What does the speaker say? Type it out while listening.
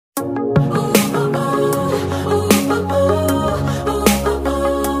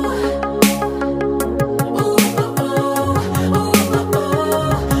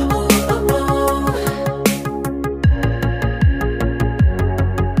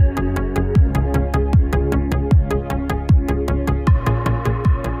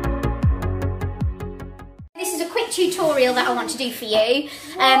tutorial that I want to do for you.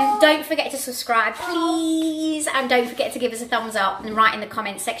 Don't forget to subscribe, please, and don't forget to give us a thumbs up and write in the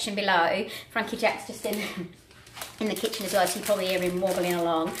comments section below. Frankie Jack's just in the kitchen as well, so you probably hear him wobbling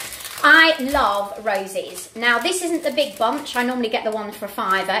along. I love roses. Now, this isn't the big bunch. I normally get the one for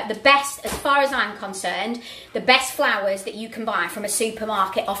 £5. The best, as far as I'm concerned, the best flowers that you can buy from a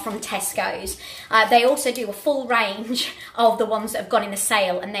supermarket or from Tesco's. They also do a full range of the ones that have gone in the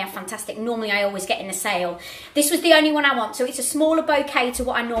sale, and they are fantastic. Normally, I always get in the sale. This was the only one I want, so it's a smaller bouquet to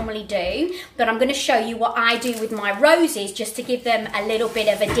what I normally do, but I'm going to show you what I do with my roses just to give them a little bit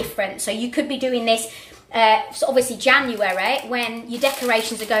of a difference. So you could be doing this so obviously January, when your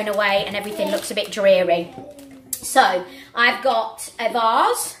decorations are going away and everything looks a bit dreary. So I've got a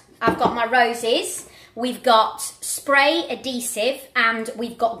vase, I've got my roses, we've got spray adhesive, and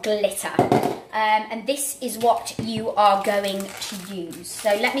we've got glitter. And this is what you are going to use.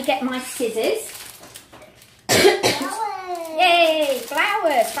 So let me get my scissors. Flowers. Yay,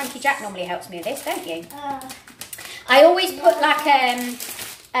 flowers. Frankie Jack normally helps me with this, don't you? I always put like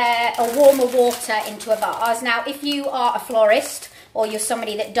a warmer water into a vase. Now, if you are a florist or you're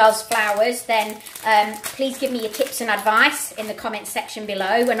somebody that does flowers, then please give me your tips and advice in the comments section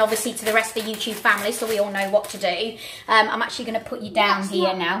below, and obviously to the rest of the YouTube family, so we all know what to do. I'm actually going to put you down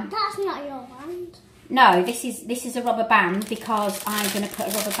now. That's not your band. No, this is a rubber band, because I'm going to put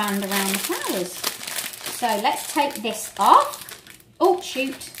a rubber band around the flowers. So let's take this off. Oh,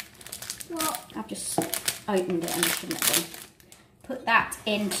 shoot. What? I've just opened it and I shouldn't have done. Put that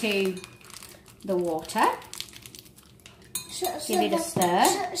into the water. Give it a stir.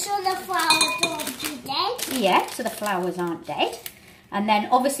 So the flowers don't be dead? Yeah, so the flowers aren't dead. And then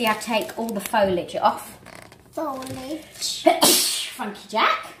obviously I take all the foliage off. Foliage. Frankie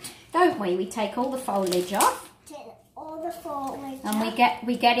Jack, don't we? We take all the foliage off. Take all the foliage and off.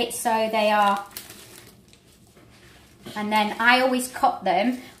 we get it so they are. And then I always cut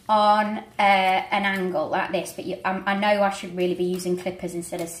them on an angle like this, but I know I should really be using clippers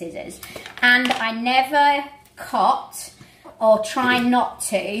instead of scissors. And I never cut, or try not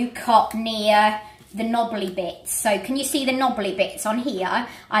to cut near the knobbly bits. So can you see the knobbly bits on here?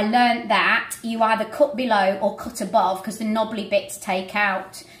 I learned that you either cut below or cut above, because the knobbly bits take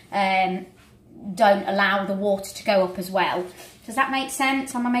out, don't allow the water to go up as well. Does that make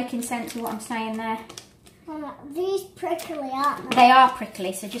sense? Am I making sense of what I'm saying there? These prickly, aren't they? They are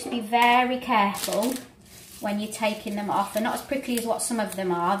prickly, so just be very careful when you're taking them off. They're not as prickly as what some of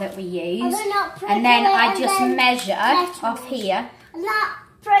them are that we use. They're not prickly, and then I just measure off here. Not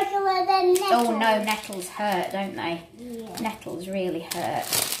prickly, then nettles. Oh no, nettles hurt, don't they? Yeah. Nettles really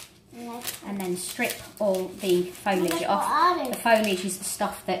hurt. Yeah. And then strip all the foliage off. What are The foliage is the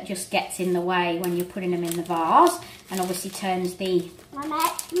stuff that just gets in the way when you're putting them in the vase, and obviously turns the... Mummy,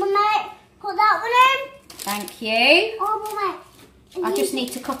 put that one in. Thank you. Oh, Mummy. I just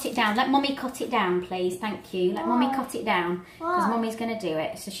need to cut it down. Let Mummy cut it down, please. Thank you. Let Mummy cut it down, because Mummy's going to do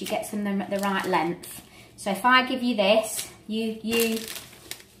it, so she gets them at the right length. So if I give you this, you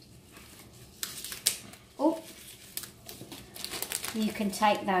can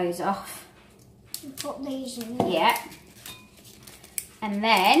take those off. Put these in there. Yeah. And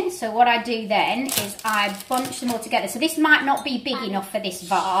then, so what I do then is I bunch them all together. So this might not be big enough for this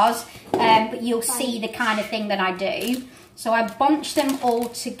vase, but you'll see the kind of thing that I do. So I bunch them all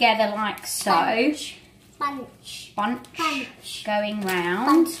together like so. Bunch. Going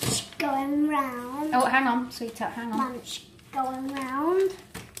round. Bunch going round. Oh, hang on, sweetheart, hang on. Bunch going round.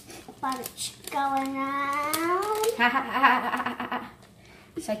 Bunch going round.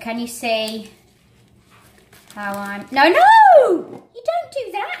 So can you see how I'm... No! You don't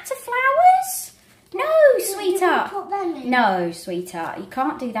do that to flowers. No, sweetheart. Put them in. No, sweetheart. You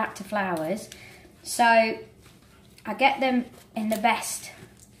can't do that to flowers. So I get them in the best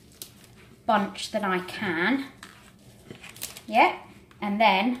bunch that I can. Yeah. And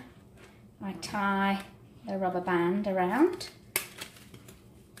then I tie the rubber band around.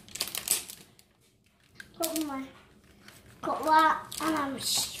 Got that, and I'm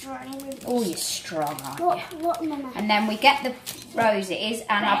strong with this. Oh, you're strong, aren't you? What, Mama? And then we get the roses,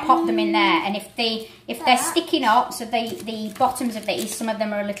 and I pop them in there. And if they're sticking up, so the bottoms of these, some of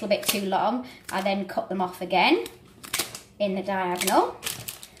them are a little bit too long, I then cut them off again in the diagonal.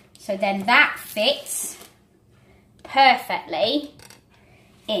 So then that fits perfectly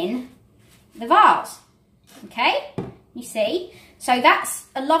in the vase. Okay, you see? So that's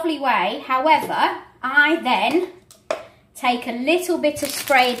a lovely way. However, I then take a little bit of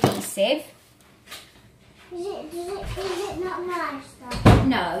spray adhesive. Is it not nice though?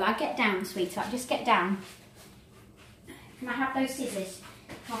 No, I get down, sweetheart. Just get down. Can I have those scissors?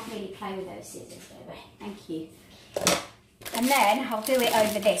 Can't really play with those scissors, baby. Thank you. And then I'll do it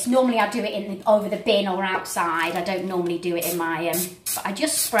over this. Normally I do it over the bin or outside. I don't normally do it in my, but I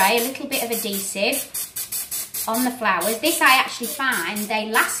just spray a little bit of adhesive on the flowers. This I actually find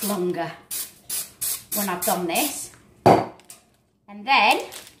they last longer when I've done this. And then...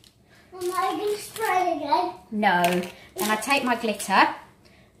 Am I going to spray again? No. Then I take my glitter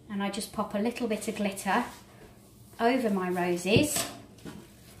and I just pop a little bit of glitter over my roses.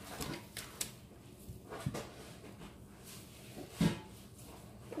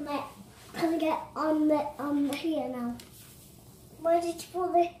 Can I get on here now? Where did you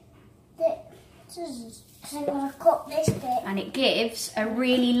put the scissors? Because I'm going to cut this bit. And it gives a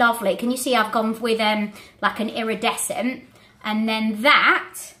really lovely, can you see I've gone with like an iridescent, and then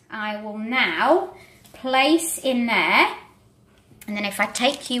that I will now place in there. And then if I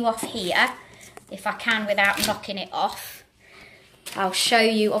take you off here, if I can without knocking it off, I'll show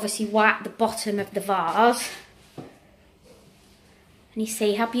you obviously at the bottom of the vase. And you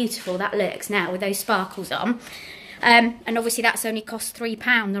see how beautiful that looks now with those sparkles on. And obviously that's only cost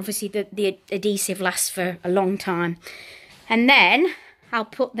 £3. Obviously the adhesive lasts for a long time. And then I'll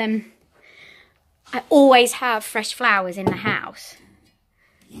put them, I always have fresh flowers in the house.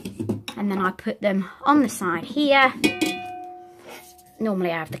 And then I put them on the side here.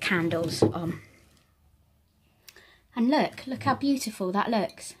 Normally I have the candles on. And look how beautiful that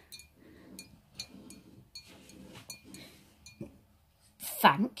looks.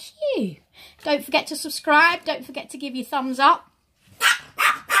 Thank you. Don't forget to subscribe. Don't forget to give your thumbs up.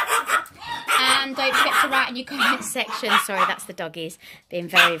 And don't forget to write in your comments section. Sorry, that's the doggies being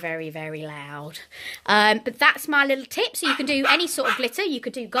very, very, very loud. But that's my little tip. So you can do any sort of glitter. You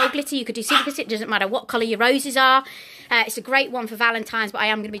could do gold glitter. You could do silver glitter. It doesn't matter what colour your roses are. It's a great one for Valentine's, but I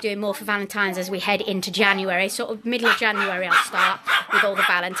am going to be doing more for Valentine's as we head into January. Sort of middle of January I'll start with all the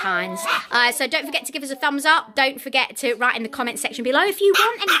Valentines. So don't forget to give us a thumbs up. Don't forget to write in the comment section below if you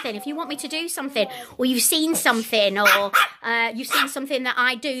want anything, if you want me to do something, or you've seen something, or you've seen something that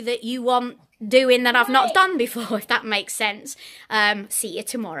I do that you want doing that I've not done before, if that makes sense. See you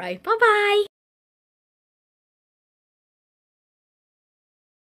tomorrow. Bye bye.